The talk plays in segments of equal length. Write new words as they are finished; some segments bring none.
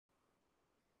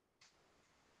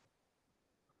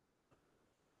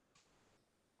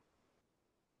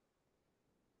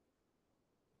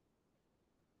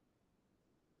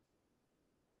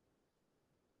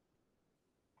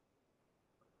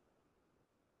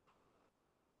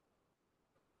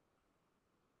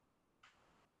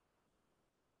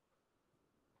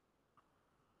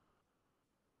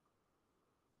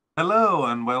Hello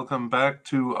and welcome back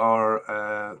to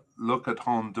our look at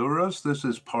Honduras. This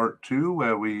is part two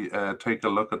where we take a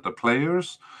look at the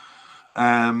players.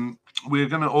 Um, we're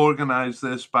going to organize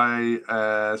this by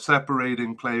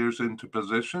separating players into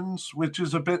positions, which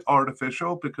is a bit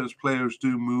artificial because players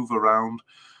do move around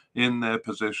in their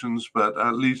positions, but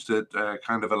at least it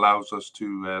kind of allows us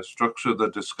to structure the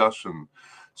discussion.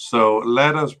 So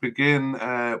let us begin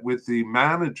with the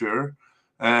manager.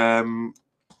 Um,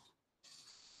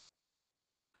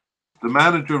 The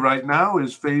manager right now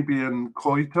is Fabian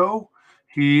Coito.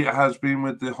 He has been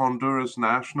with the Honduras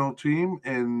national team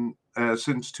in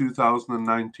since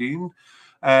 2019.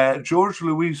 George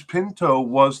Luis Pinto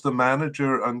was the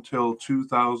manager until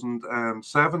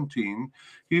 2017.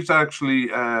 He's actually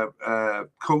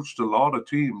coached a lot of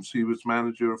teams. He was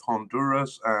manager of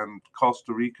Honduras and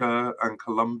Costa Rica and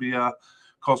Colombia.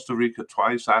 Costa Rica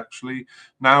twice, actually.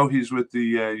 Now he's with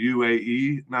the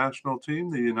UAE national team,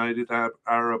 the United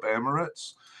Arab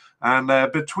Emirates. And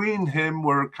between him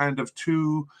were kind of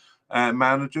two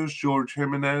managers, George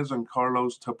Jimenez and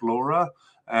Carlos Tablora.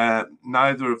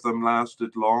 Neither of them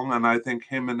lasted long, and I think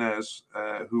Jimenez,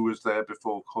 who was there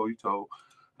before Coito,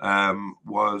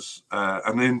 was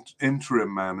an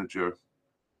interim manager.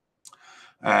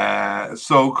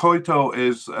 So Coito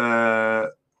is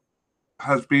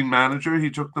has been manager.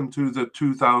 He took them to the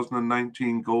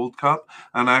 2019 Gold Cup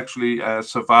and actually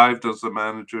survived as the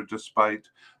manager despite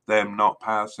them not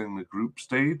passing the group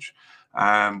stage.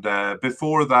 And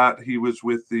before that, he was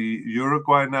with the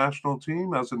Uruguay national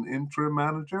team as an interim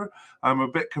manager. I'm a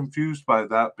bit confused by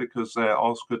that because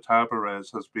Oscar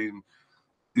Tabarez has been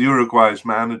Uruguay's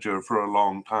manager for a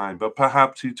long time, but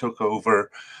perhaps he took over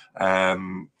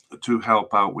to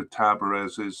help out with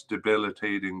Tabarez's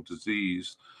debilitating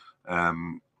disease.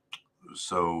 Um,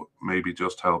 so maybe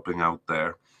just helping out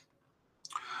there.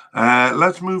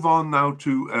 Let's move on now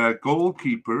to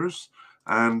goalkeepers.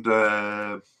 And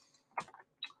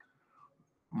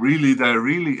really, there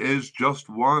really is just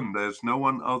one. There's no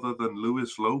one other than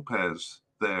Luis Lopez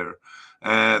there.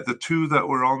 The two that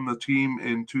were on the team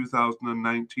in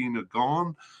 2019 are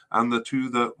gone, and the two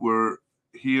that were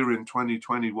here in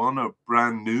 2021 are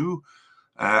brand new.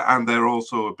 And they're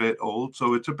also a bit old.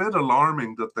 So it's a bit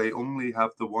alarming that they only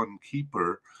have the one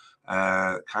keeper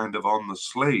kind of on the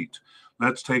slate.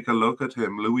 Let's take a look at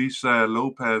him. Luis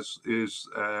Lopez is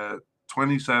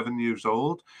 27 years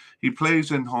old. He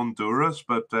plays in Honduras,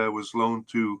 but was loaned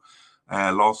to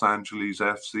Los Angeles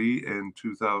FC in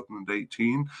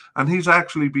 2018. And he's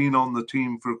actually been on the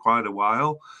team for quite a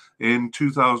while. In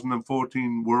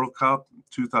 2014 World Cup,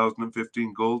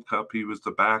 2015 Gold Cup, he was the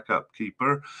backup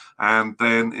keeper. And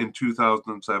then in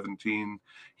 2017,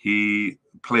 he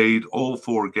played all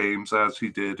four games as he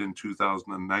did in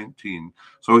 2019.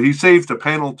 So he saved a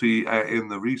penalty in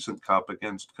the recent cup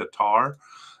against Qatar.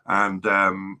 And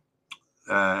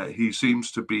he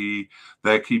seems to be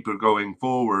their keeper going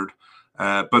forward.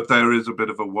 But there is a bit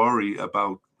of a worry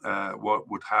about what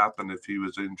would happen if he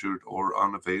was injured or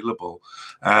unavailable.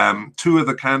 Two of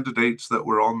the candidates that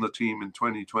were on the team in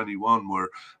 2021 were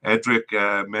Edric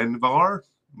Menjivar.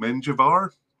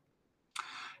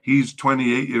 He's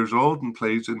 28 years old and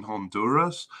plays in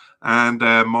Honduras. And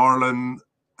Marlon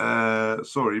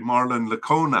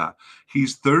Lacona.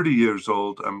 He's 30 years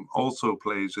old and also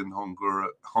plays in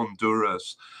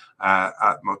Honduras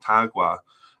at Motagua.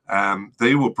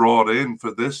 They were brought in for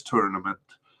this tournament,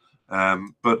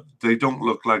 but they don't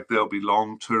look like they'll be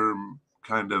long-term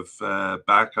kind of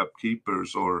backup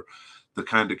keepers or the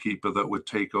kind of keeper that would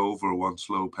take over once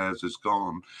Lopez is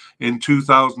gone. In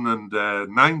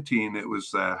 2019, it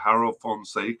was Harold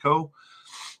Fonseca.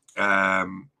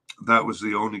 That was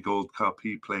the only Gold Cup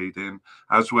he played in,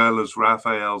 as well as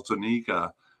Rafael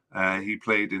Zuniga. He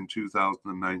played in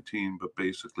 2019, but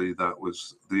basically that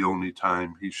was the only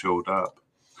time he showed up.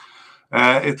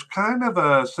 It's kind of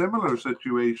a similar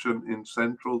situation in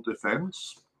central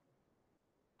defense.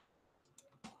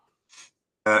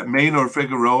 Maynor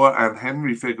Figueroa and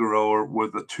Henry Figueroa were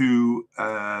the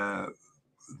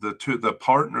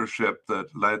partnership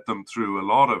that led them through a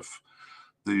lot of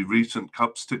the recent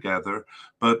cups together.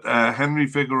 But Henry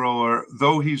Figueroa,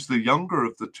 though he's the younger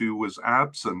of the two, was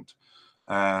absent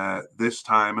this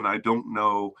time, and I don't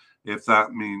know if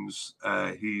that means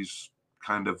he's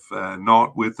kind of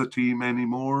not with the team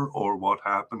anymore or what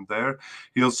happened there.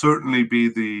 He'll certainly be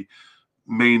the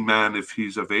main man if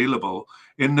he's available.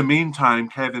 In the meantime,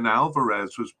 Kevin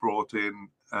Alvarez was brought in.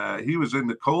 He was in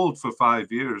the cold for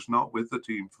 5 years, not with the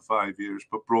team for 5 years,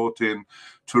 but brought in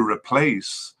to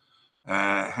replace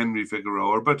Henry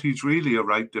Figueroa, but he's really a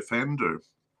right defender.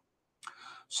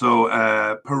 So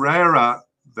Pereira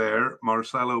there,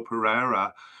 Marcelo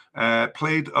Pereira,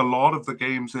 played a lot of the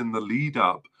games in the lead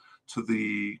up to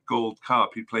the Gold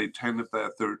Cup. He played 10 of their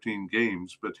 13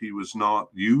 games, but he was not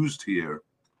used here,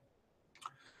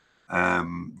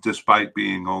 despite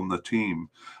being on the team.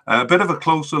 A bit of a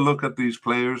closer look at these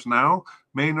players now.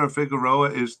 Maynard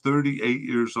Figueroa is 38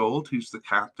 years old. He's the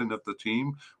captain of the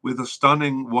team with a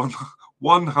stunning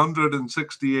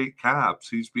 168 caps.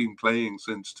 He's been playing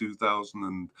since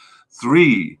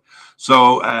 2003.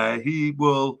 So he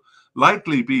will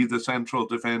likely be the central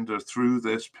defender through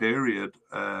this period,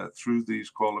 through these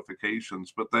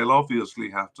qualifications, but they'll obviously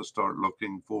have to start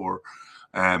looking for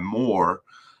more.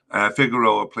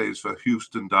 Figueroa plays for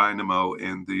Houston Dynamo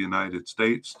in the United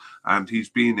States, and he's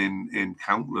been in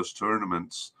countless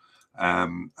tournaments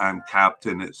and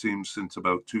captain, it seems, since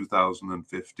about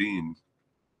 2015.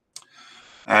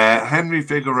 Henry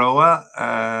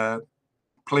Figueroa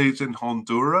plays in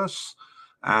Honduras,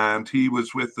 and he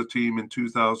was with the team in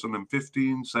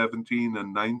 2015, 17,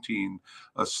 and 19,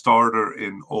 a starter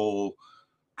in all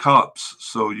cups.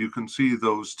 So you can see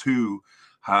those two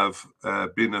have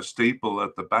been a staple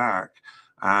at the back.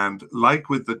 And like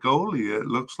with the goalie, it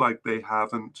looks like they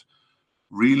haven't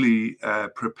really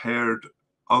prepared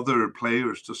other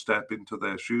players to step into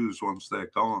their shoes once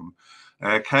they're gone.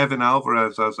 Kevin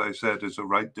Alvarez, as I said, is a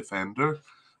right defender.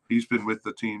 He's been with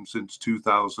the team since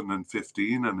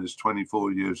 2015 and is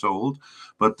 24 years old.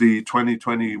 But the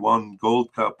 2021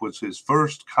 Gold Cup was his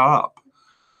first cup.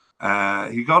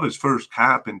 He got his first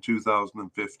cap in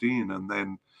 2015 and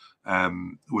then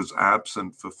was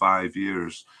absent for 5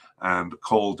 years and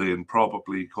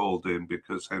probably called in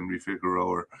because Henry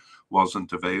Figueroa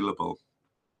wasn't available.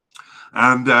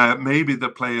 And maybe the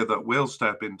player that will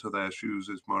step into their shoes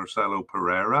is Marcelo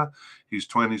Pereira. He's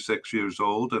 26 years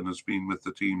old and has been with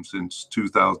the team since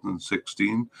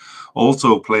 2016.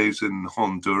 Also plays in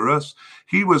Honduras.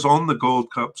 He was on the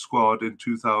Gold Cup squad in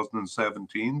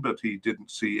 2017, but he didn't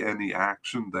see any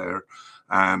action there.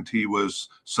 And he was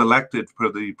selected for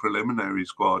the preliminary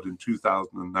squad in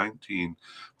 2019,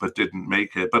 but didn't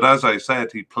make it. But as I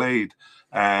said, he played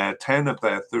 10 of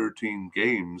their 13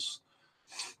 games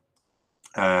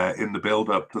in the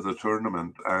build-up to the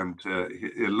tournament, and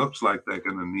it looks like they're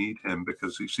going to need him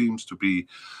because he seems to be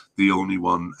the only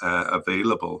one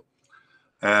available.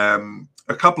 A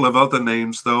couple of other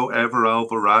names, though. Ever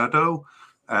Alvarado.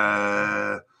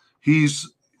 He's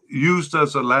used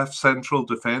as a left central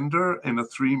defender in a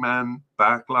three-man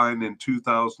backline in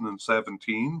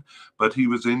 2017, but he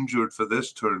was injured for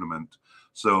this tournament.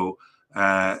 So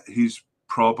he's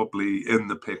probably in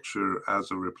the picture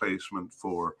as a replacement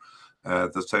for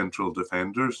the central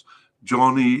defenders.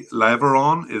 Johnny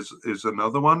Leveron is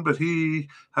another one, but he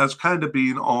has kind of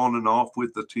been on and off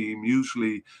with the team,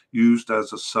 usually used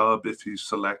as a sub if he's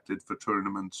selected for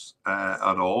tournaments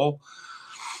at all.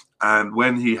 And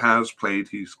when he has played,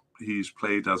 he's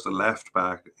played as a left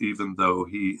back, even though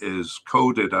he is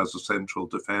coded as a central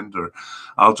defender.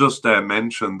 I'll just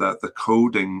mention that the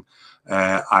coding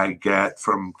I get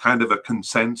from kind of a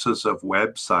consensus of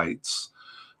websites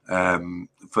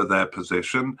for their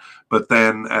position, but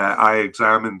then I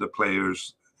examine the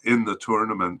players in the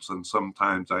tournaments, and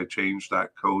sometimes I change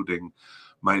that coding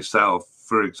myself.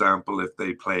 For example, if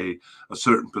they play a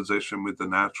certain position with the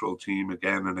natural team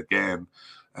again and again,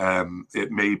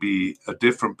 it may be a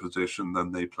different position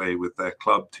than they play with their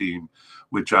club team,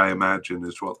 which I imagine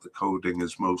is what the coding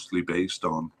is mostly based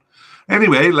on.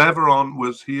 Anyway, Leveron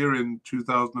was here in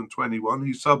 2021.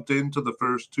 He subbed into the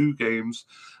first two games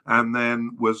and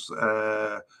then was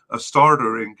a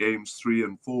starter in games 3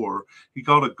 and 4. He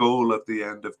got a goal at the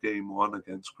end of game 1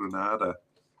 against Granada.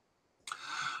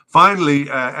 Finally,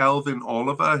 Elvin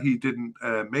Oliver. He didn't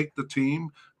make the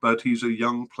team, but he's a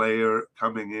young player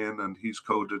coming in and he's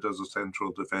coded as a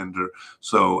central defender.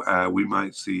 So we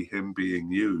might see him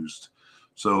being used.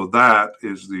 So that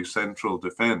is the central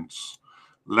defense.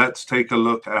 Let's take a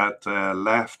look at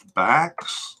left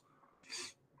backs.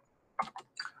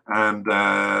 And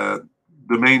the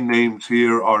main names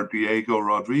here are Diego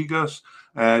Rodriguez,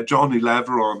 Johnny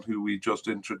Leveron, who we just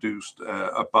introduced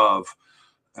above,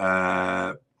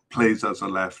 plays as a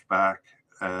left back.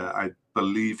 I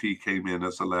believe he came in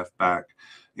as a left back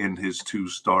in his 2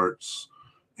 starts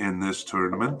in this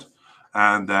tournament.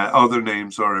 And other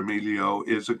names are Emilio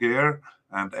Izaguirre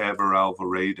and Ever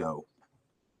Alvarado.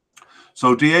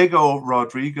 So Diego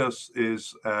Rodriguez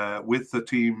is with the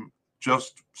team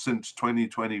just since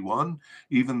 2021,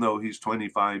 even though he's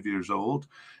 25 years old.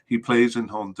 He plays in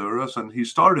Honduras, and he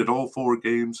started all 4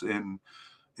 games in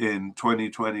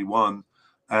 2021.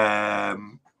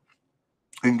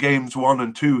 In games 1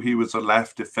 and 2, he was a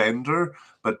left defender,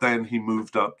 but then he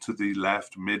moved up to the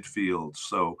left midfield.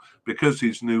 So because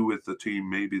he's new with the team,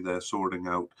 maybe they're sorting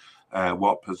out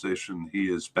what position he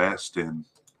is best in.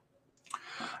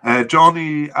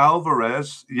 Johnny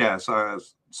Alvarez, yes,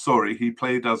 sorry, he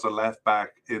played as a left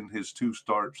back in his 2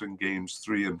 starts in games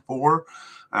 3 and 4,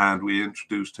 and we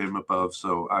introduced him above,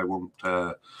 so I won't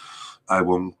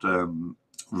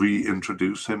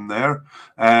reintroduce him there.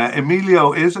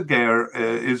 Emilio Izaguirre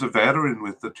is a veteran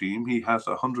with the team. He has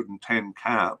 110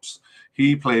 caps.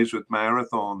 He plays with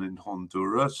Marathon in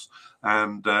Honduras,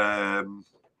 and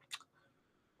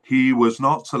he was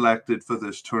not selected for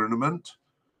this tournament.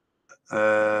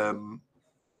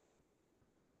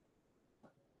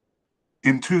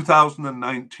 In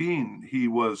 2019, he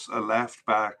was a left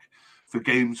back for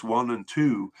games 1 and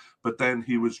 2, but then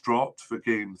he was dropped for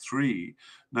game 3.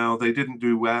 Now, they didn't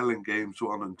do well in games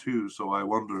 1 and 2, so I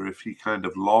wonder if he kind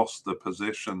of lost the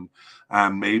position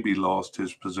and maybe lost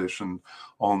his position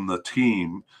on the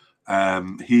team.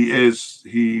 He is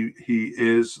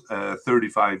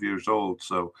 35 years old,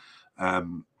 so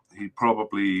he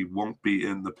probably won't be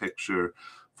in the picture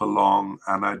for long,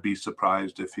 and I'd be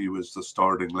surprised if he was the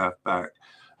starting left back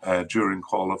during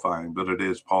qualifying, but it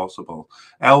is possible.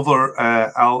 Ever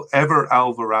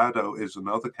Alvarado is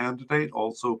another candidate,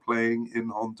 also playing in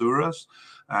Honduras,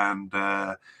 and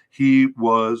he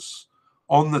was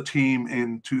on the team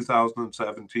in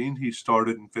 2017. He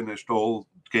started and finished all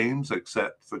games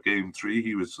except for game 3.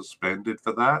 He was suspended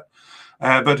for that,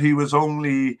 but he was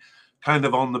only kind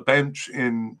of on the bench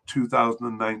in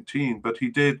 2019, but he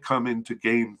did come into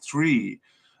game 3,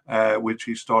 which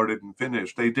he started and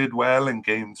finished. They did well in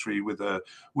game 3 with a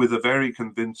very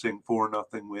convincing 4-0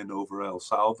 win over El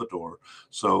Salvador.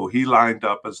 So he lined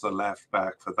up as the left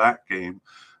back for that game.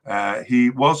 He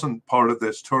wasn't part of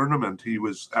this tournament. He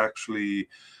was actually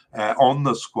on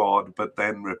the squad, but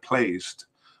then replaced,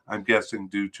 I'm guessing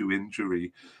due to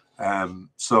injury.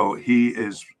 So he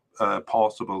is a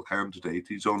possible candidate.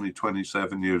 He's only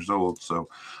 27 years old, so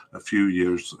a few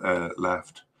years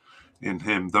left in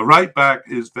him. The right back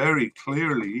is very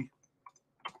clearly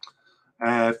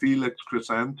Felix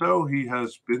Crisanto. He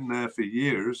has been there for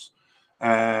years.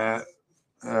 Brian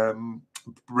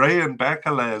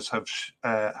Becales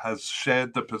has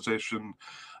shared the position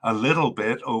a little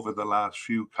bit over the last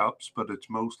few cups, but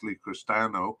it's mostly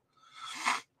Cristano.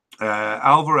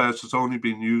 Alvarez has only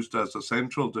been used as a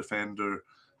central defender,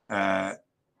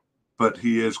 but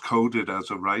he is coded as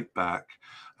a right back.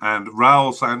 And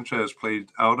Raul Sanchez played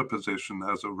out of position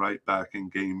as a right back in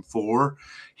game 4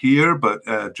 here, but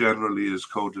generally is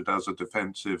coded as a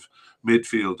defensive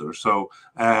midfielder. So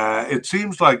it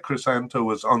seems like Crisanto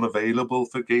was unavailable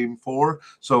for game 4.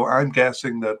 So I'm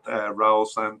guessing that Raul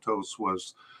Santos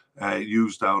was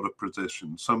used out of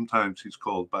position. Sometimes he's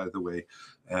called, by the way,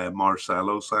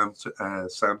 Marcelo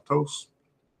Santos.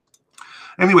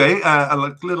 Anyway,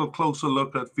 a little closer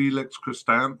look at Felix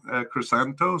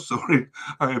Crisanto. Sorry,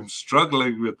 I am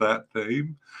struggling with that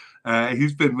name.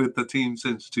 He's been with the team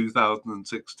since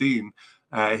 2016.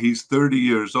 He's 30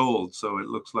 years old, so it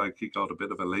looks like he got a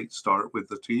bit of a late start with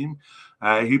the team.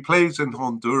 He plays in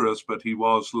Honduras, but he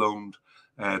was loaned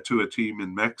to a team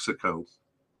in Mexico.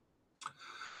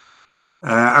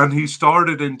 And he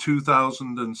started in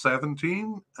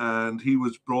 2017, and he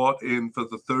was brought in for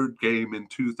the 3rd game in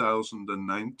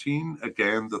 2019.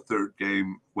 Again, the 3rd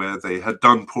game where they had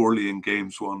done poorly in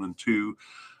games 1 and 2,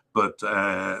 but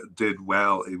did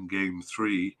well in game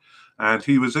 3. And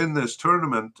he was in this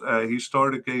tournament. He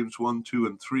started games 1, 2,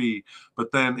 and 3,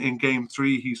 but then in game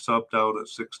 3, he subbed out at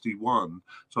 61.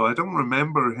 So I don't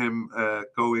remember him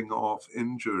going off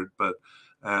injured, but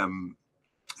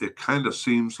it kind of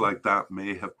seems like that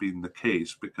may have been the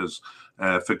case, because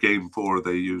for game 4,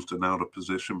 they used an out of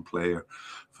position player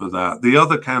for that. The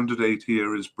other candidate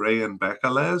here is Brian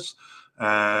Becales.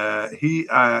 He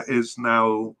is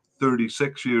now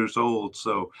 36 years old,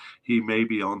 so he may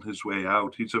be on his way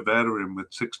out. He's a veteran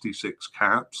with 66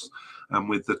 caps and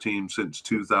with the team since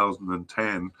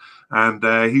 2010. And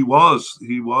he was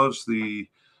the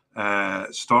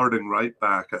starting right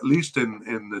back, at least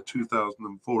in the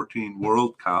 2014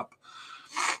 World Cup.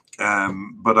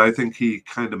 But I think he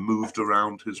kind of moved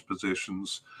around his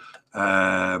positions,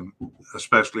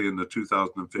 especially in the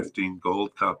 2015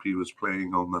 Gold Cup. He was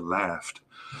playing on the left.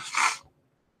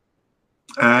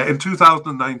 In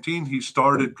 2019, he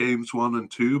started games 1 and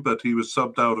 2, but he was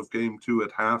subbed out of game 2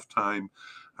 at halftime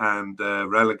and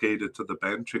relegated to the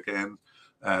bench again.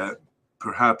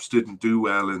 Perhaps didn't do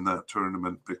well in that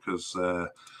tournament because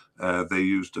they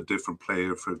used a different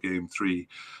player for game 3.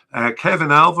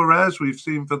 Kevin Alvarez, we've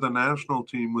seen for the national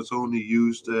team, was only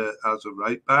used as a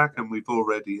right back, and we've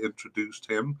already introduced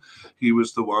him. He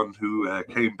was the one who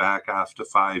came back after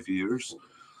 5 years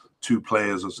to play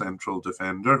as a central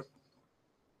defender.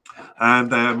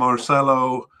 And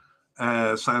Marcelo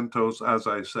Santos, as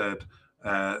I said,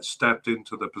 stepped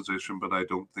into the position, but I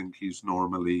don't think he's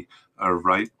normally a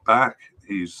right back.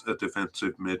 He's a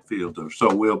defensive midfielder.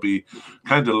 So we'll be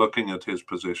kind of looking at his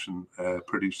position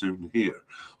pretty soon here.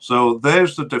 So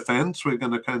there's the defense. We're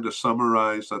going to kind of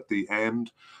summarize at the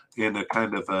end in a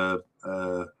kind of a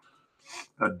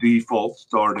default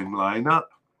starting lineup.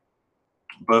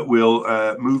 But we'll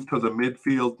move to the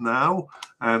midfield now.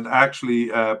 And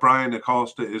actually, Brian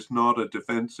Acosta is not a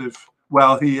defensive.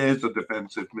 Well, he is a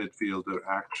defensive midfielder,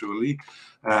 actually.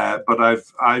 But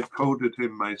I've coded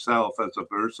him myself as a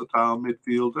versatile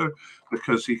midfielder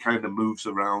because he kind of moves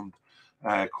around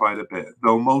quite a bit.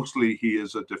 Though mostly he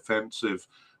is a defensive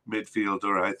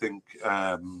midfielder, I think.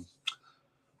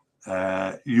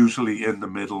 Usually in the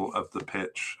middle of the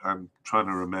pitch. I'm trying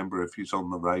to remember if he's on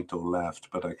the right or left,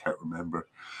 but I can't remember.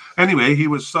 Anyway, he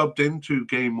was subbed into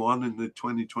game 1 in the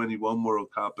 2021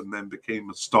 World Cup and then became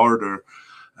a starter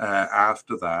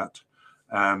after that.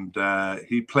 And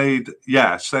he played,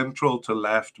 central to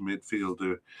left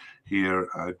midfielder here.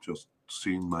 I've just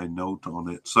seen my note on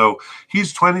it. So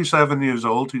he's 27 years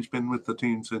old. He's been with the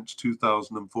team since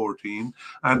 2014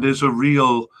 and is a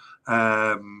real...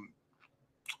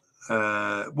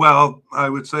 I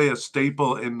would say a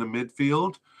staple in the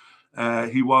midfield.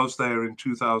 He was there in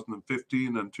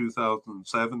 2015 and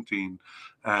 2017,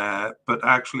 but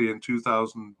actually in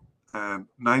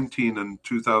 2019 and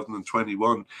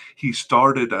 2021, he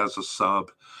started as a sub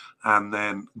and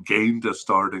then gained a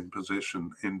starting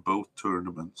position in both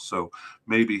tournaments. So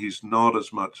maybe he's not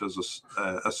as much as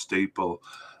a staple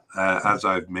as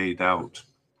I've made out.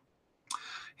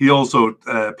 He also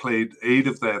played 8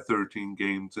 of their 13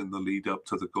 games in the lead up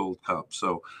to the Gold Cup,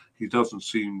 so he doesn't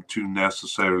seem to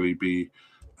necessarily be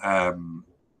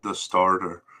the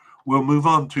starter. We'll move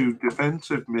on to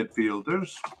defensive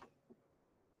midfielders.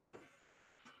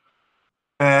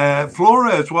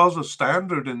 Flores was a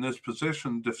standard in this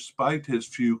position despite his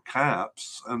few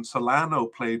caps, and Solano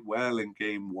played well in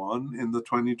game 1 in the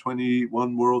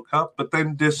 2021 World Cup, but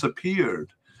then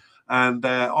disappeared. And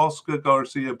Oscar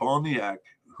Garcia Boniek,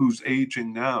 who's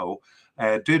aging now,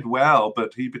 did well,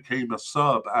 but he became a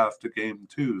sub after game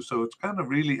 2. So it's kind of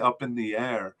really up in the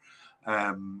air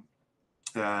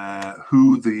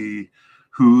who the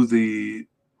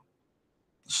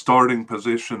starting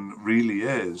position really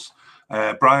is.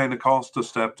 Brian Acosta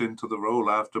stepped into the role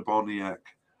after Boniek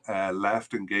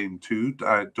left in game 2.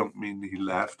 I don't mean he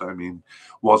left, I mean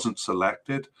wasn't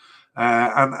selected.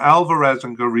 And Alvarez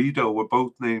and Garrido were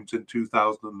both names in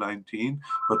 2019,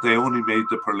 but they only made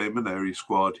the preliminary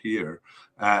squad here.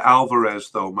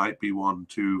 Alvarez, though, might be one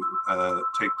to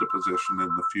take the position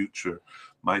in the future.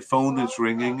 My phone is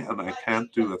ringing and I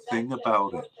can't do a thing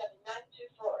about it.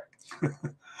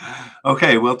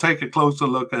 Okay, we'll take a closer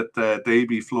look at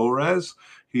Davy Flores.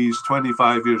 He's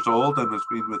 25 years old and has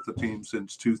been with the team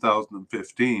since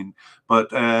 2015. But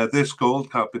this Gold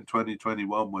Cup in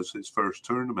 2021 was his first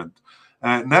tournament.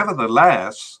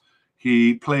 Nevertheless,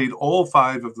 he played all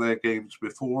 5 of their games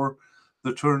before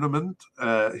the tournament.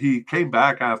 He came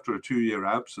back after a 2-year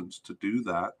absence to do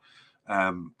that.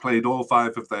 Played all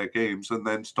 5 of their games and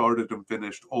then started and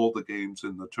finished all the games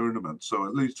in the tournament. So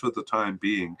at least for the time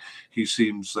being, he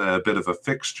seems a bit of a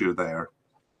fixture there.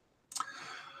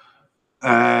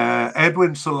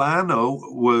 Edwin Solano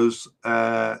was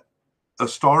a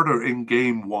starter in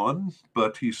game 1,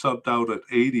 but he subbed out at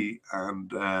 80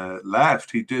 and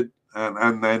left. He did,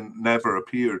 and then never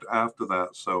appeared after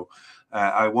that. So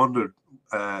I wondered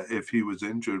if he was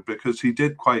injured because he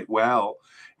did quite well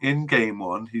in game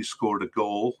 1. He scored a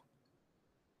goal.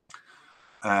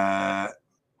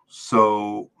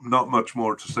 So not much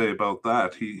more to say about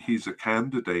that. He's a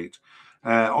candidate.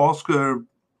 Oscar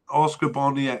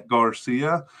Boniek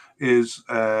Garcia is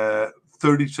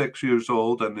 36 years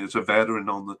old and is a veteran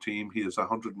on the team. He has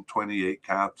 128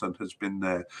 caps and has been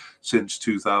there since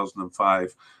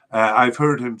 2005. I've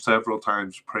heard him several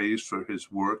times praised for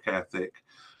his work ethic,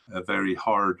 a very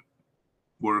hard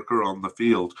worker on the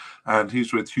field. And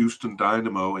he's with Houston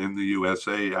Dynamo in the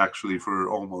USA actually for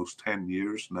almost 10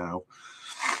 years now.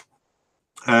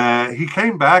 He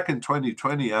came back in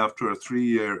 2020 after a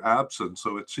 3-year absence,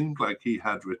 so it seemed like he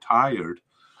had retired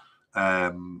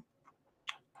after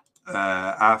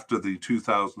the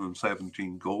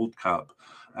 2017 Gold Cup.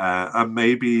 And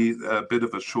maybe a bit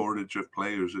of a shortage of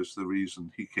players is the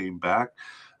reason he came back.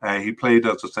 He played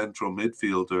as a central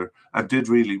midfielder and did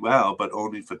really well, but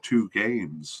only for 2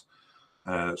 games.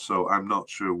 So I'm not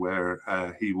sure where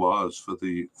he was for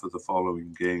the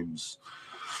following games.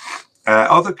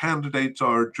 Other candidates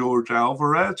are George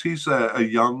Alvarez. He's a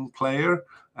young player,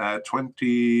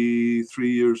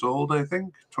 23 years old, I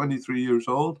think, 23 years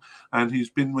old, and he's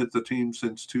been with the team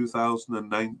since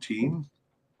 2019.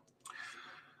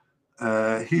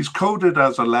 He's coded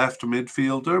as a left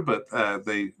midfielder, but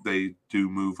they do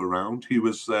move around. He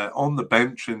was on the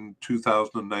bench in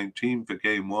 2019 for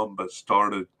game 1, but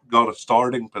got a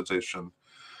starting position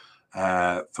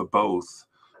for both.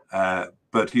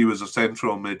 But he was a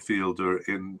central midfielder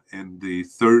in the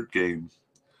third game,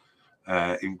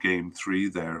 in game 3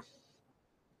 there.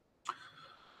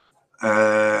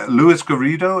 Luis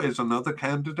Garrido is another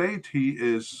candidate. He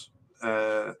is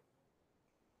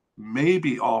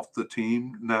maybe off the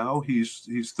team now.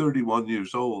 He's 31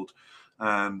 years old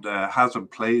and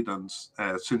hasn't played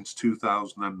since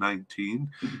 2019.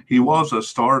 He was a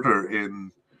starter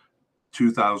in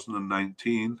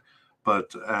 2019,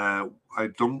 but I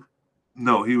don't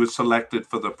know. He was selected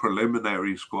for the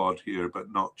preliminary squad here,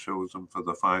 but not chosen for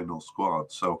the final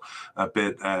squad. So a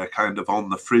bit kind of on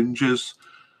the fringes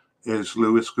is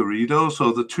Luis Garrido.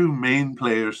 So the 2 main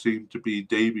players seem to be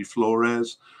Davy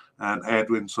Flores and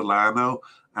Edwin Solano,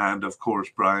 and of course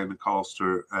Brian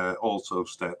Acosta also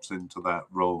steps into that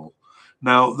role.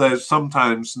 Now, there's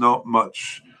sometimes not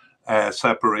much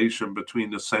separation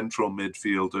between a central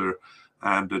midfielder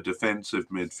and a defensive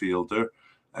midfielder,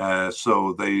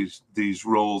 so these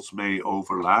roles may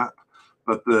overlap.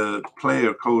 But the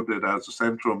player coded as a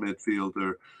central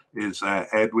midfielder is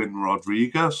Edwin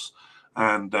Rodriguez,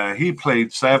 and he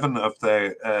played 7 of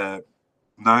the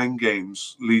 9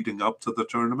 games leading up to the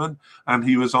tournament, and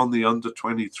he was on the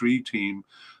under-23 team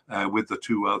with the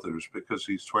 2 others because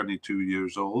he's 22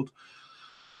 years old.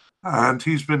 And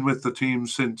he's been with the team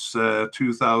since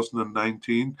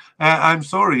 2019. I'm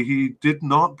sorry, he did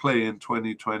not play in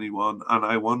 2021, and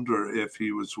I wonder if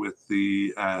he was with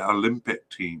the Olympic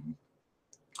team.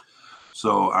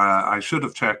 So I should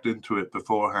have checked into it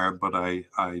beforehand, but I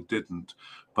didn't.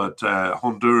 But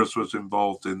Honduras was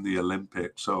involved in the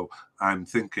Olympics, so I'm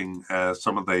thinking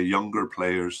some of the younger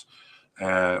players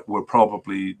were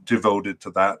probably devoted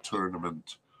to that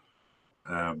tournament.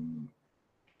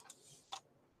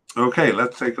 Okay,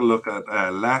 let's take a look at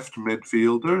left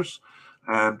midfielders.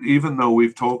 And even though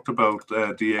we've talked about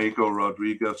Diego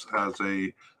Rodriguez as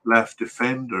a left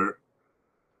defender,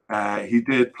 he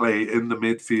did play in the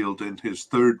midfield in his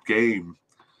 3rd game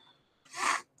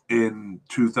in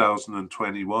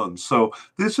 2021. So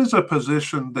this is a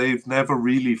position they've never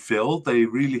really filled. They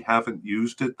really haven't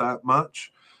used it that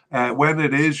much. When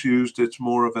it is used, it's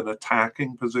more of an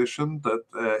attacking position that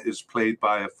is played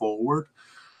by a forward.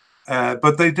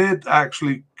 But they did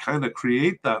actually kind of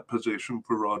create that position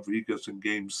for Rodriguez in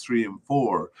games 3 and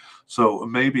 4. So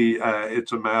maybe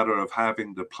it's a matter of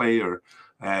having the player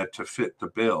to fit the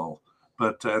bill.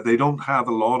 But they don't have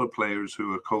a lot of players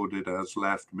who are coded as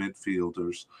left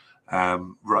midfielders.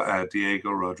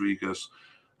 Diego Rodriguez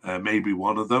may be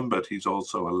one of them, but he's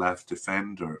also a left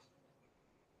defender.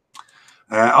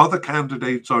 Other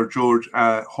candidates are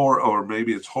or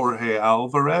maybe it's Jorge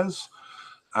Alvarez,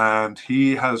 and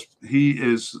he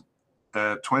is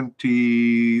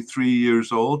 23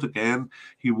 years old. Again,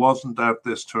 he wasn't at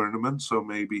this tournament, so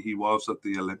maybe he was at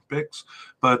the Olympics.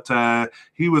 But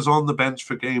he was on the bench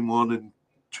for game 1 in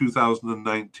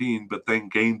 2019, but then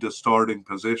gained a starting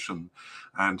position,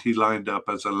 and he lined up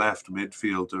as a left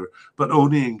midfielder, but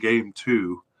only in game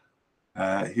 2.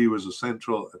 He was a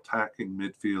central attacking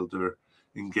midfielder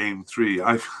in game 3.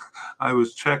 I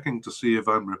was checking to see if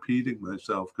I'm repeating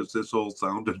myself because this all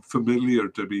sounded familiar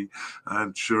to me,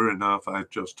 and sure enough, I've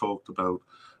just talked about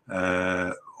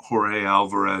Jorge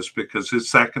Alvarez because his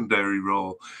secondary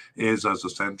role is as a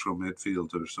central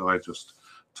midfielder. So I just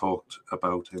talked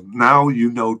about him. Now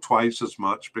you know twice as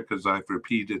much because I've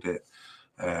repeated it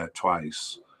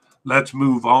twice. Let's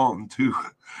move on to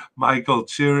Michael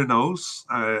Chirinos.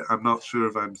 I'm not sure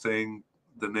if I'm saying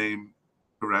the name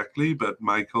correctly, but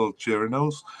Michael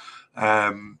Chirinos.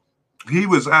 He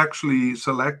was actually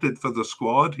selected for the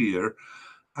squad here,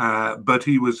 but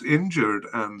he was injured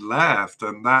and left,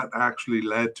 and that actually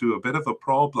led to a bit of a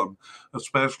problem,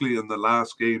 especially in the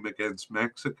last game against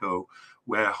Mexico,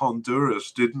 where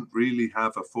Honduras didn't really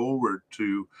have a forward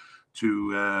to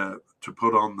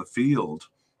put on the field.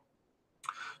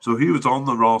 So he was on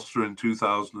the roster in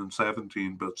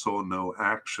 2017, but saw no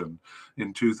action.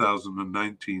 In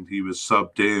 2019, he was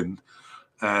subbed in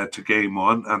to game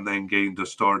 1 and then gained a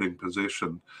starting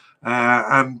position.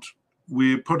 And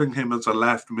we're putting him as a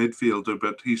left midfielder,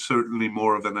 but he's certainly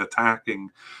more of an attacking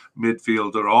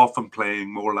midfielder, often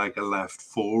playing more like a left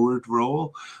forward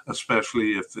role,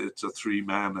 especially if it's a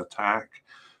three-man attack.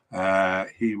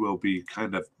 He will be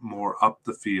kind of more up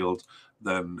the field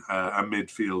than a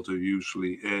midfielder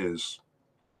usually is.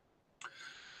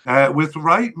 With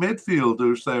right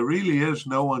midfielders, there really is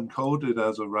no one coded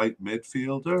as a right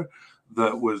midfielder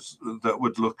that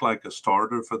would look like a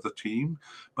starter for the team.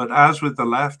 But as with the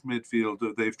left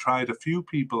midfielder, they've tried a few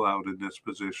people out in this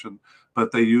position, but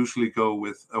they usually go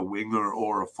with a winger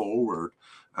or a forward.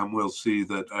 And we'll see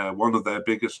that one of their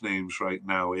biggest names right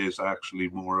now is actually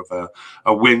more of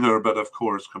a winger, but of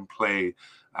course can play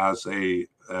as a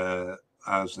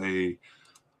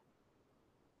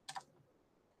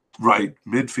right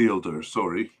midfielder.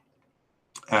 Sorry.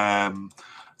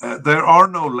 There are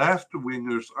no left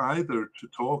wingers either to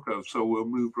talk of, so we'll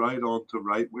move right on to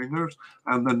right wingers.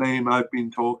 And the name I've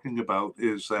been talking about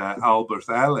is Albert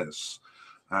Ellis,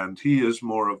 and he is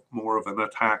more of an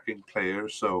attacking player.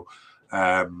 So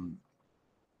right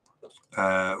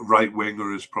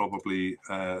winger is probably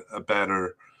a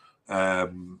better, a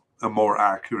more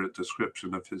accurate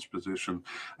description of his position.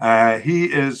 He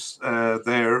is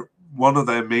one of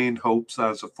their main hopes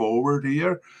as a forward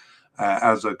here.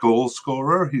 As a goal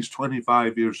scorer. He's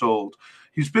 25 years old.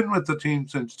 He's been with the team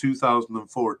since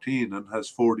 2014 and has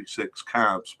 46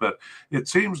 caps. But it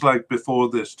seems like before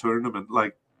this tournament,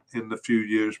 like in the few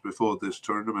years before this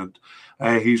tournament,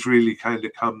 he's really kind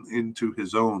of come into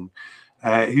his own.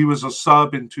 He was a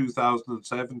sub in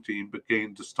 2017, but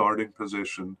gained the starting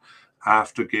position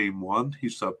after game one. He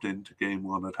subbed into game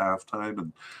one at halftime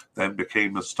and then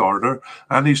became a starter.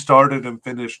 And he started and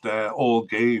finished all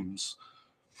games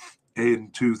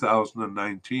in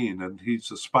 2019, and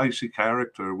he's a spicy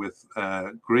character with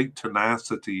great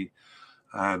tenacity,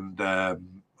 and I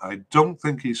don't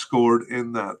think he scored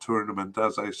in that tournament.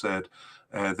 As I said,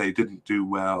 they didn't do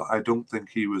well. I don't think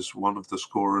he was one of the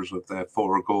scorers of their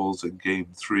 4 goals in game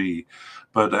 3,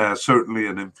 but certainly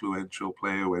an influential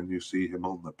player when you see him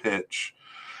on the pitch.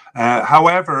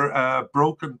 However, a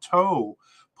broken toe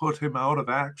put him out of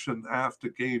action after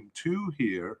game 2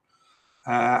 here.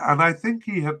 And I think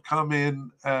he had come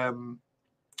in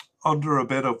under a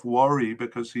bit of worry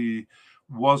because he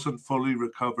wasn't fully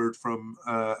recovered from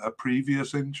a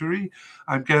previous injury.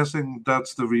 I'm guessing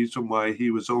that's the reason why he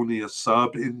was only a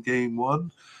sub in game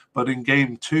 1. But in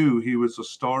game 2, he was a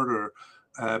starter,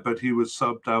 but he was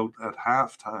subbed out at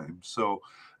halftime. So,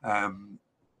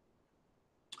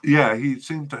 yeah, he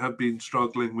seemed to have been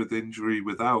struggling with injury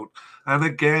without. And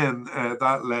again,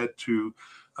 that led to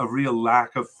a real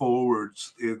lack of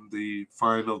forwards in the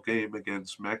final game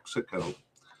against Mexico.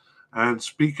 And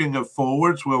speaking of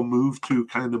forwards, we'll move to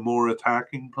kind of more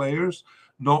attacking players,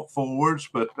 not forwards,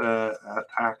 but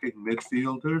attacking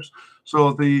midfielders.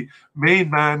 So the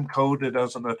main man coded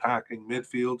as an attacking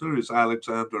midfielder is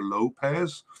Alexander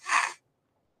Lopez.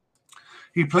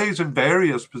 He plays in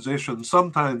various positions,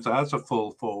 sometimes as a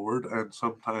full forward and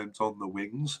sometimes on the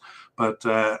wings, but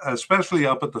especially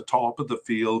up at the top of the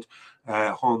field,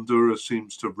 Honduras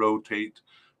seems to rotate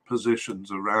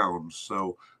positions around,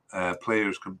 so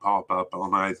players can pop up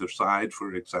on either side,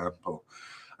 for example.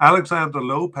 Alexander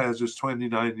Lopez is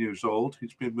 29 years old.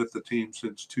 He's been with the team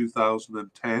since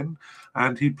 2010,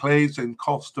 and he plays in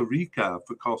Costa Rica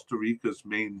for Costa Rica's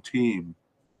main team.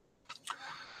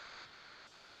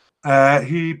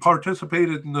 He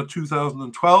participated in the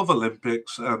 2012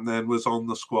 Olympics and then was on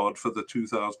the squad for the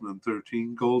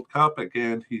 2013 Gold Cup.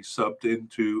 Again, he subbed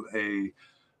into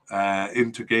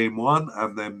game 1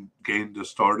 and then gained a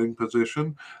starting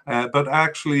position. But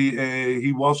actually,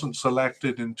 he wasn't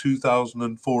selected in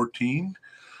 2014,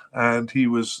 and he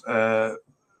was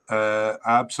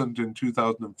absent in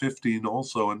 2015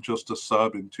 also, and just a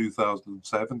sub in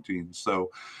 2017. So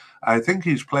I think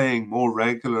he's playing more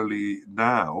regularly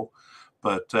now,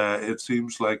 but it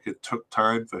seems like it took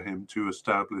time for him to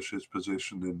establish his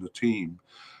position in the team.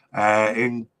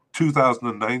 In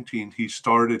 2019, he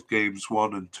started games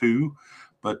 1 and 2,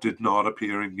 but did not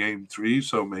appear in game 3,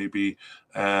 so maybe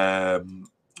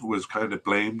was kind of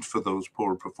blamed for those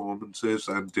poor performances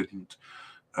and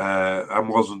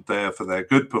wasn't there for their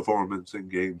good performance in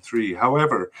game 3.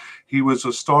 However, he was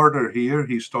a starter here.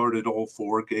 He started all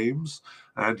 4 games,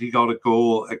 and he got a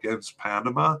goal against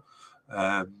Panama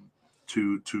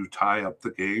to tie up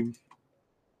the game.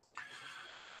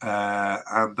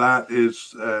 And that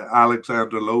is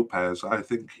Alexander Lopez. I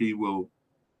think he will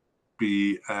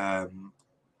be a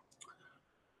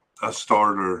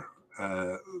starter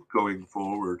going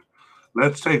forward.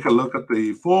 Let's take a look at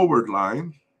the forward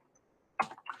line.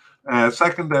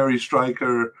 Secondary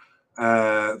striker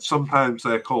Sometimes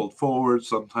they're called forwards,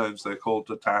 sometimes they're called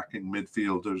attacking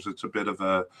midfielders. It's a bit of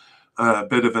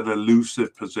an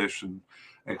elusive position,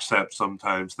 except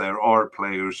sometimes there are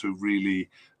players who really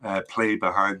play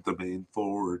behind the main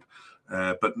forward,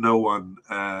 but no one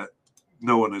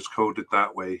is coded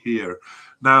that way here.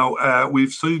 Now,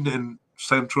 we've seen in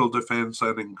central defence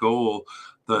and in goal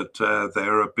that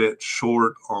they're a bit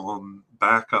short on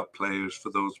backup players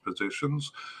for those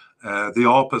positions. The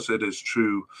opposite is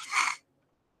true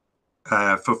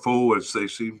for forwards. They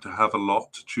seem to have a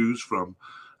lot to choose from.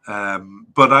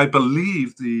 But I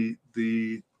believe the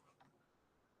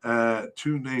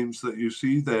two names that you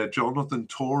see there, Jonathan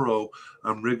Toro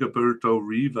and Rigoberto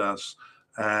Rivas,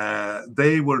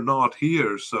 they were not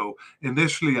here. So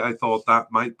initially I thought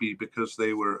that might be because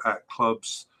they were at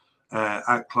clubs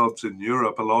in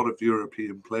Europe. A lot of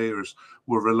European players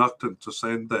were reluctant to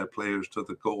send their players to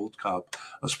the Gold Cup,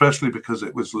 especially because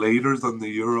it was later than the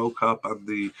Euro Cup and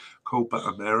the Copa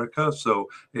America. So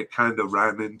it kind of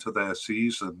ran into their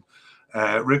season.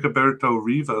 Rigoberto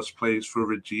Rivas plays for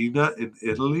Regina in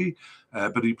Italy,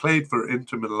 but he played for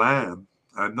Inter Milan.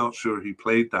 I'm not sure he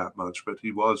played that much, but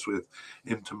he was with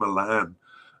Inter Milan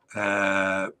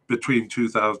between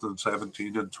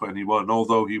 2017 and 21,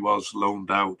 although he was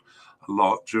loaned out a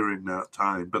lot during that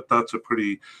time. But that's a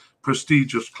pretty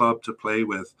prestigious club to play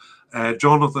with.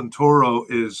 Jonathan Toro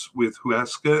is with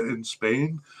Huesca in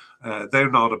Spain. They're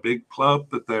not a big club,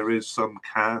 but there is some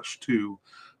cash to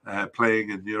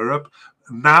playing in Europe.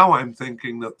 Now I'm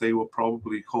thinking that they were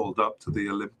probably called up to the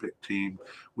Olympic team,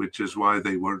 which is why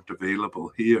they weren't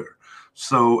available here.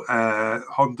 So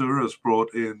Honduras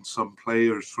brought in some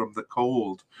players from the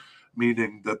cold,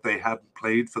 meaning that they hadn't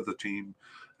played for the team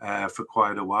for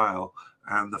quite a while.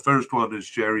 And the first one is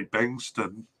Jerry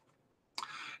Bengston.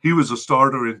 He was a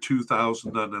starter in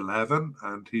 2011,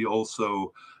 and he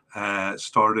also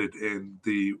started in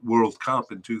the World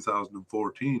Cup in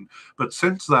 2014. But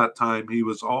since that time, he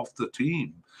was off the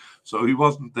team. So he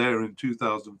wasn't there in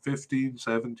 2015,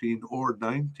 17, or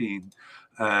 19.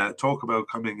 Talk about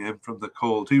coming in from the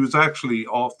cold. He was actually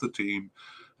off the team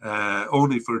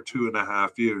only for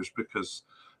 2.5 years because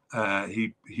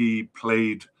he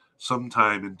played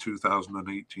sometime in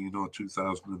 2018 or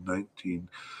 2019.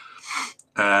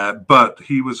 But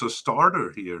he was a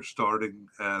starter here, starting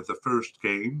the first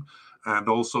game and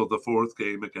also the fourth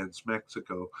game against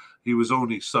Mexico. He was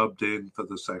only subbed in for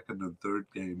the second and third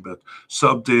game, but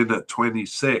subbed in at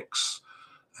 26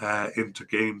 into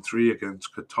game 3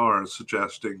 against Qatar,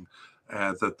 suggesting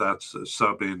that that's a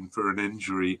sub in for an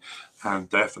injury. And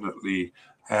definitely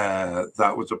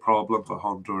that was a problem for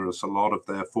Honduras. A lot of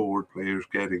their forward players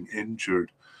getting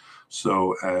injured.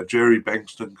 So Jerry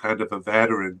Bengston, kind of a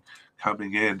veteran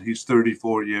coming in. He's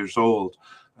 34 years old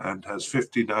and has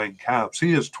 59 caps.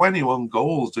 He has 21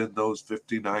 goals in those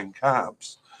 59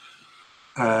 caps.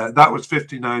 That was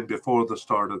 59 before the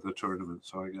start of the tournament,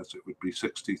 so I guess it would be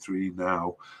 63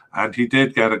 now. And he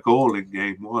did get a goal in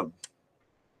game 1.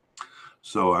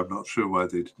 So I'm not sure why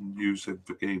they didn't use him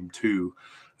for game 2.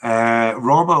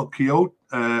 Rommel Kyoto,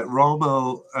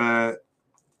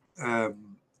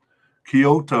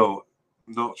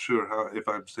 not sure if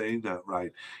I'm saying that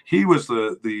right. He was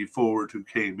the forward who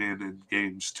came in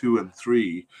games 2 and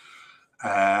 3.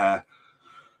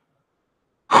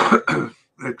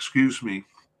 Excuse me.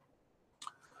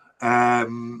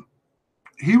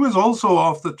 He was also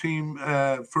off the team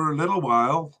for a little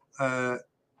while.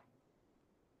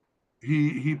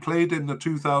 He played in the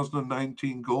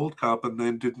 2019 Gold Cup and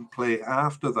then didn't play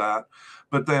after that,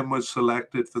 but then was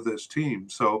selected for this team.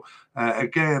 So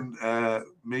again,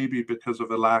 maybe because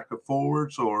of a lack of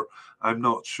forwards, or I'm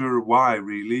not sure why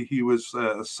really. He was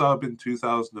a sub in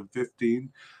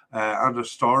 2015 and a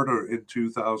starter in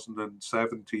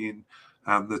 2017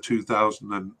 and the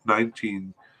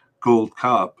 2019 Gold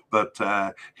Cup, but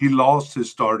he lost his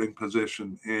starting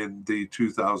position in the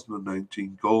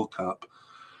 2019 Gold Cup.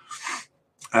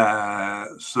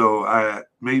 So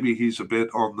maybe he's a bit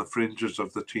on the fringes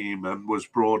of the team and was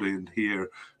brought in here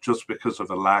just because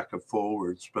of a lack of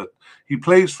forwards. But he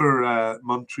plays for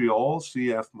Montreal,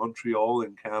 CF Montreal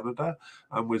in Canada,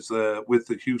 and was with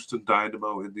the Houston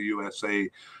Dynamo in the USA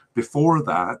before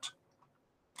that.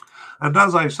 And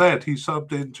as I said, he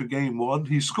subbed into game 1.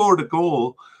 He scored a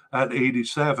goal at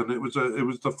 87. It was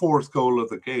the fourth goal of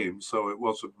the game, so it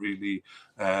wasn't really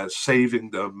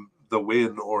saving them the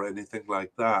win or anything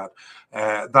like that.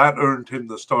 That earned him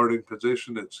the starting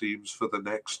position, it seems, for the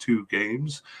next 2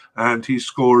 games. And he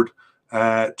scored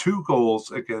 2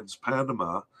 goals against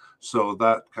Panama, so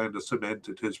that kind of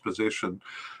cemented his position.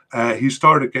 He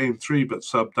started game 3, but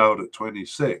subbed out at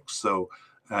 26. So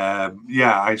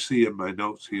Yeah, I see in my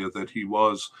notes here that he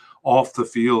was off the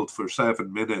field for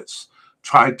 7 minutes,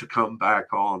 tried to come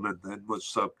back on, and then was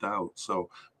subbed out. So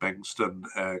Bengston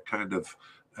kind of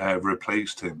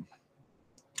replaced him.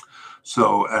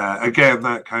 So again,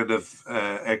 that kind of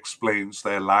explains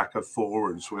their lack of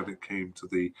forwards when it came to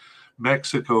the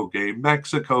Mexico game.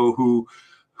 Mexico, who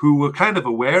were kind of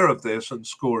aware of this and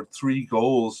scored 3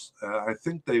 goals. I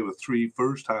think they were 3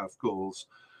 first-half goals.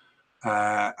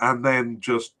 And then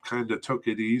just kind of took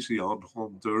it easy on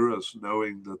Honduras,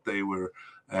 knowing that they were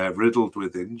riddled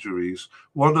with injuries.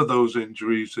 One of those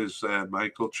injuries is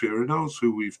Michael Chirinos,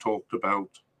 who we've talked about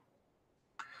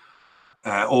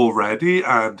already,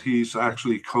 and he's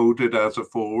actually coded as a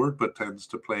forward, but tends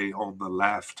to play on the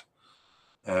left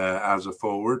as a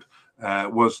forward,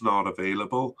 was not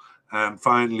available. And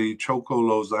finally, Choco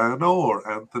Lozano, or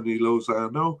Anthony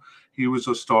Lozano, he was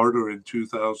a starter in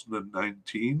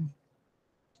 2019.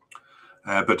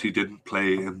 But he didn't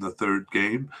play in the third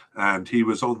game, and he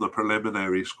was on the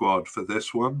preliminary squad for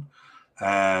this one.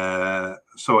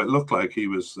 So it looked like he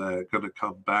was going to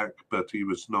come back, but he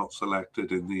was not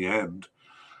selected in the end.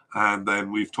 And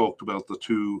then we've talked about the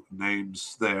 2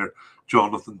 names there,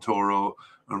 Jonathan Toro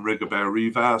and Rigobert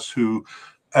Rivas, who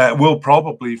will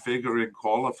probably figure in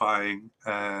qualifying.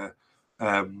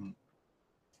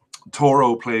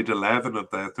 Toro played 11 of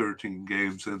their 13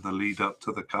 games in the lead up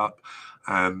to the Cup,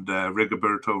 and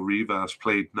Rigoberto Rivas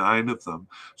played 9 of them.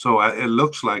 So it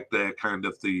looks like they're kind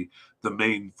of the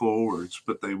main forwards,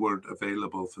 but they weren't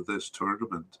available for this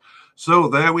tournament. So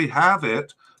there we have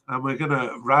it, and we're going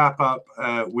to wrap up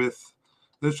with,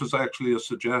 this was actually a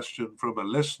suggestion from a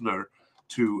listener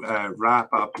to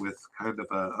wrap up with kind of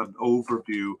an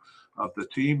overview of the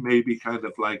team, maybe kind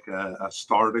of like a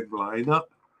starting lineup.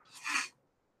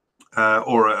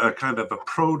 Or a kind of a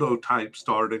prototype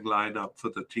starting lineup for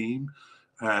the team,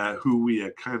 who we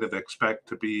kind of expect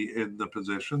to be in the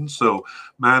position. So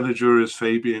manager is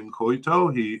Fabian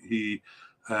Coito. He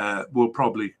will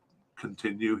probably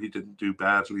continue. He didn't do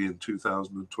badly in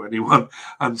 2021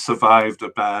 and survived a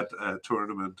bad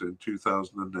tournament in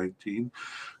 2019.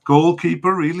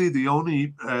 Goalkeeper, really the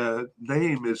only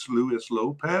name is Luis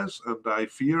Lopez, and I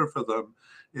fear for them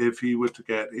if he were to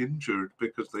get injured,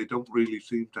 because they don't really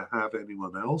seem to have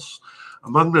anyone else.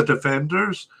 Among the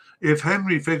defenders, if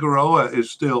Henry Figueroa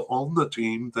is still on the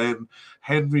team, then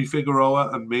Henry Figueroa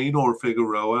and Maynor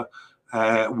Figueroa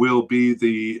will be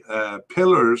the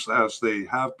pillars, as they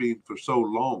have been for so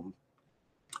long.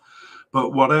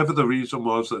 But whatever the reason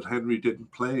was that Henry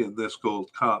didn't play in this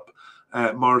Gold Cup,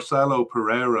 Marcelo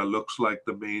Pereira looks like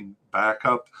the main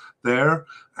backup there,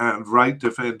 and right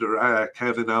defender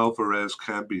Kevin Alvarez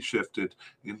can be shifted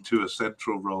into a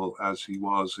central role as he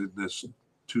was in this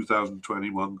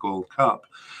 2021 Gold Cup.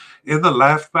 In the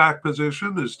left back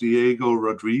position is Diego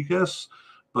Rodriguez,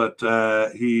 but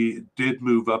he did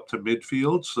move up to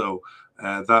midfield, so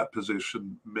that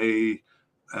position may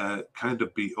kind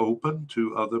of be open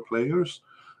to other players.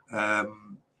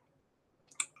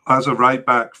 As a right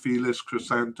back, Felix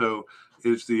Crisanto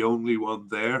is the only one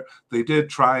there. They did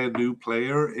try a new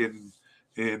player in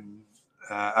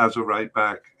as a right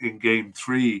back in Game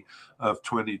 3 of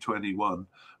 2021,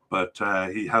 but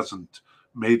he hasn't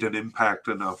made an impact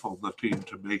enough on the team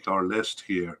to make our list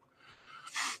here.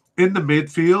 In the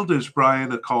midfield is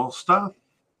Brian Acosta,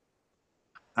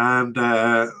 and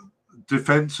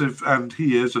defensive, and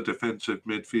he is a defensive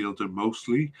midfielder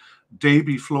mostly.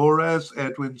 Davy Flores,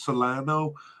 Edwin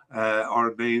Solano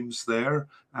are names there,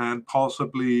 and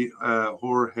possibly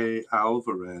Jorge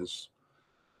Alvarez.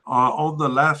 On the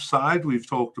left side, we've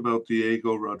talked about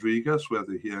Diego Rodriguez,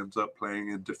 whether he ends up playing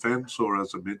in defense or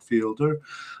as a midfielder.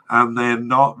 And then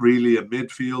not really a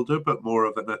midfielder, but more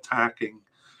of an attacking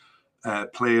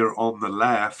player on the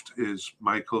left is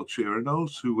Michael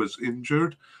Chirinos, who was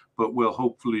injured, but will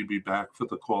hopefully be back for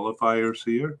the qualifiers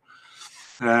here.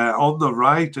 On the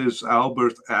right is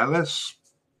Albert Ellis.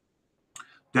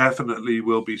 Definitely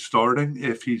will be starting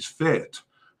if he's fit,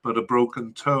 but a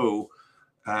broken toe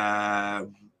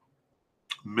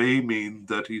may mean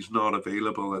that he's not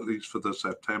available, at least for the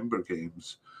September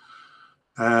games.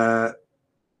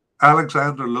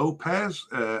 Alexander Lopez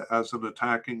as an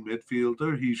attacking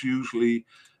midfielder. He's usually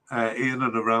in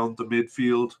and around the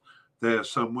midfield there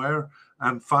somewhere.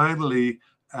 And finally,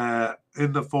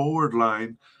 in the forward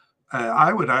line,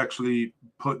 I would actually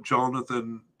put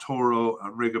Jonathan Toro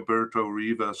and Rigoberto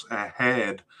Rivas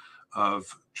ahead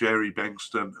of Jerry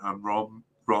Bengston and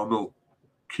Ronald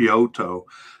Kyoto.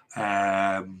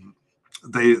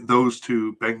 Those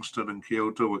two, Bengston and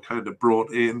Kyoto, were kind of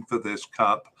brought in for this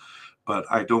cup, but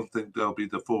I don't think they'll be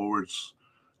the forwards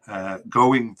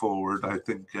going forward. I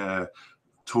think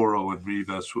Toro and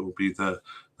Rivas will be the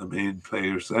main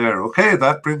players there. Okay,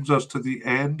 that brings us to the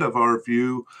end of our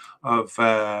view of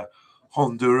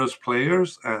Honduras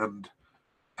players, and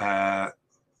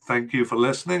thank you for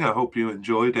listening. I hope you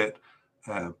enjoyed it.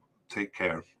 Take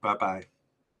care. Bye-bye.